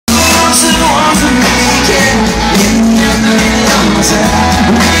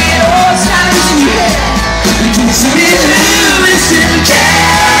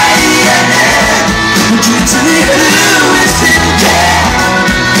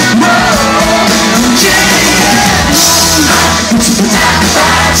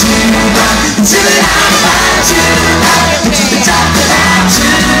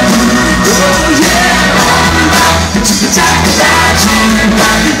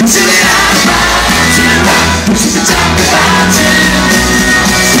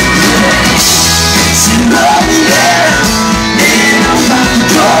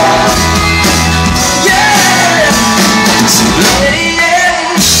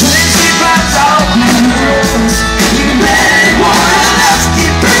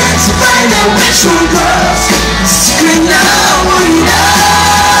which one grows? Scream now, one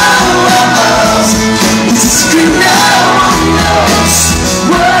knows. Scream now, one knows.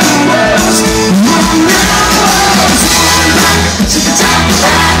 One knows, one knows. To the top of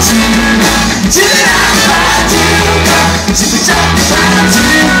that tune, to the top of that tune, to the top of that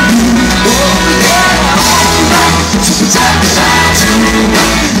tune. Oh yeah, to the top of that tune,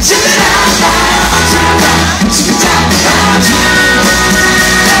 to the top of that tune, to the top of that tune.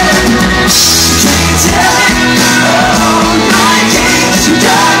 Can you tell me? Oh, my kids, you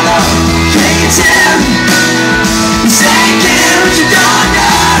don't know. Can you tell me? Say again what you don't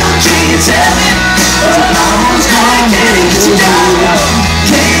know. Can you tell me? Oh, my kids, you don't know.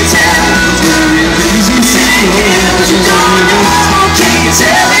 Can you tell me? Say again what you don't know. Can you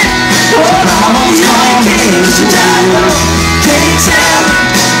tell me? Oh, my kids, you don't know. Can you tell me?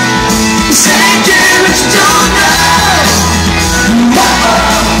 Say again what you don't know. Oh,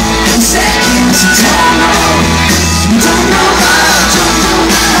 say again what you don't know. Don't know how, don't know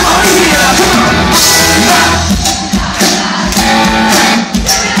how. Oh yeah, come on.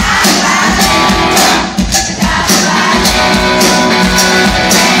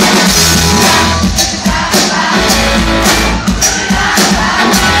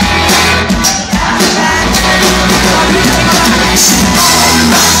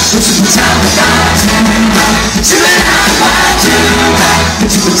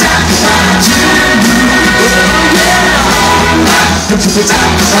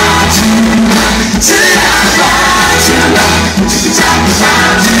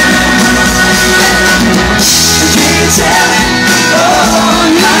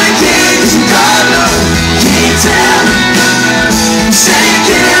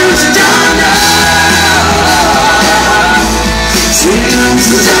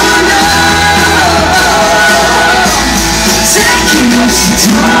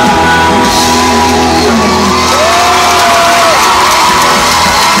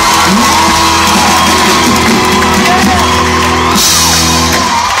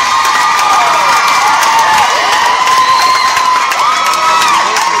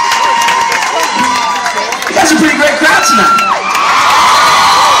 That's a pretty great crowd tonight.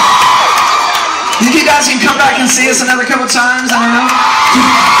 You think you guys can come back and see us another couple times? I don't know.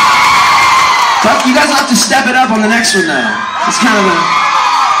 But you guys will have to step it up on the next one though. It's kind of a...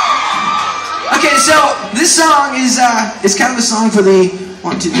 Okay, so this song is kind of a song for the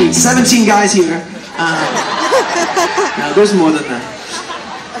 17 guys here. No, there's more than that.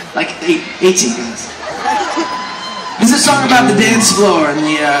 Like 18 guys. This is a song about the dance floor and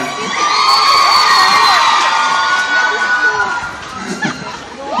the...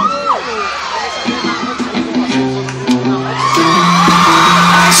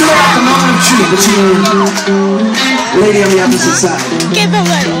 So at the moment of truth between the lady on the opposite side. Give a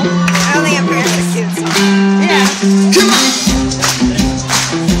little. I only have pairs suits on. Yeah. Come on.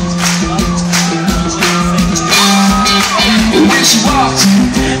 When she walked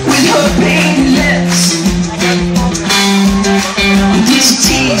with her painted lips, did she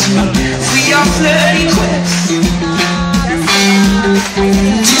tease me for your flirty quips?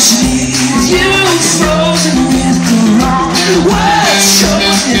 Did she leave you frozen with the wrong words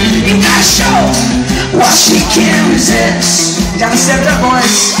chosen in that show? What she can't resist. Gotta step it up,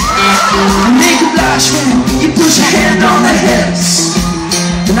 boys. Make her blush when you put your hand on the hips.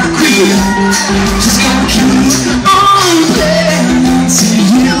 They're not creepy, just gonna keep on playing until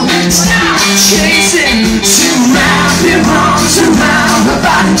you stop chasing. Surround your arms around her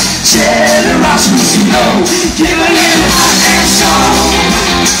body, generosity to know, give her your heart and soul.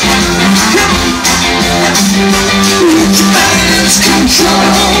 You better lose control.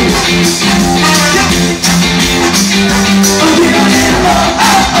 Oh, give her your oh,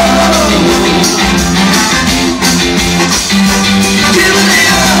 oh, oh. Give her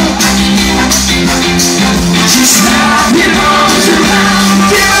your just wrap your arms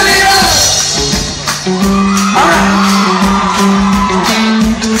around. Give her your alright.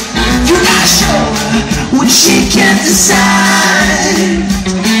 You're not sure what she can't decide.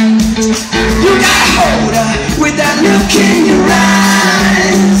 You gotta hold her with that look in your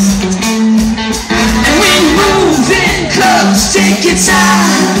eyes. And when you move in close, take your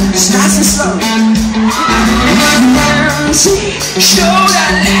time. It's nice and slow. And when you learn to show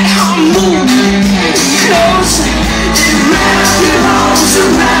that, let her move closer. And wrap your arms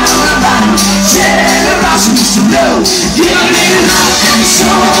around her body. Generosity to know, give a little heart and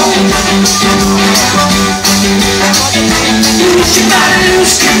soul. You gotta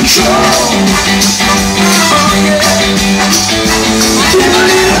lose control. Give a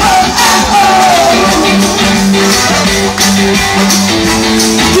little oh, oh, oh.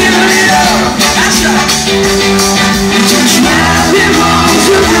 Give a little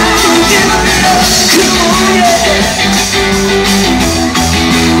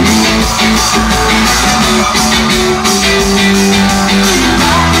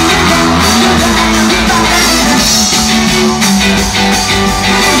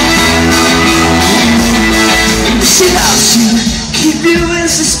view in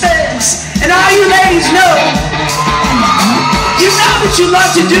suspense. And all you ladies know, you know that you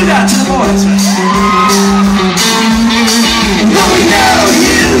love to do that to the boys. But we know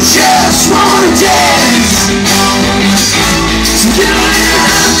you just wanna dance. So get on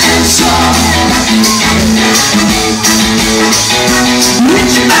out and talk. Let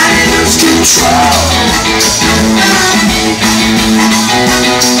your body lose control.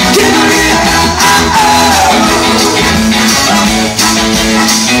 Get on out,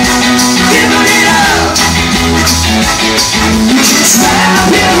 get on it up. Just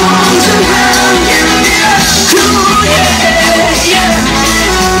wrap your arms around. Get on it up. Come on, yeah, yeah.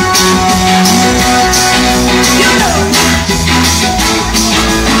 You know.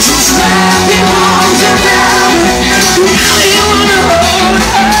 Just wrap your arms around. Now you wanna hold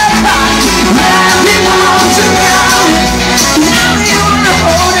her. Wrap your arms around. Now you wanna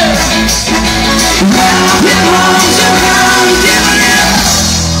hold her. Wrap your arms around. Give it up.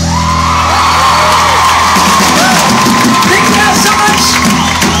 Thank you guys so much.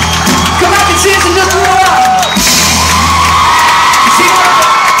 Come back and see us in just a little while. See you later.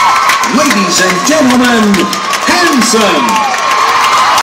 Ladies and gentlemen, Hanson.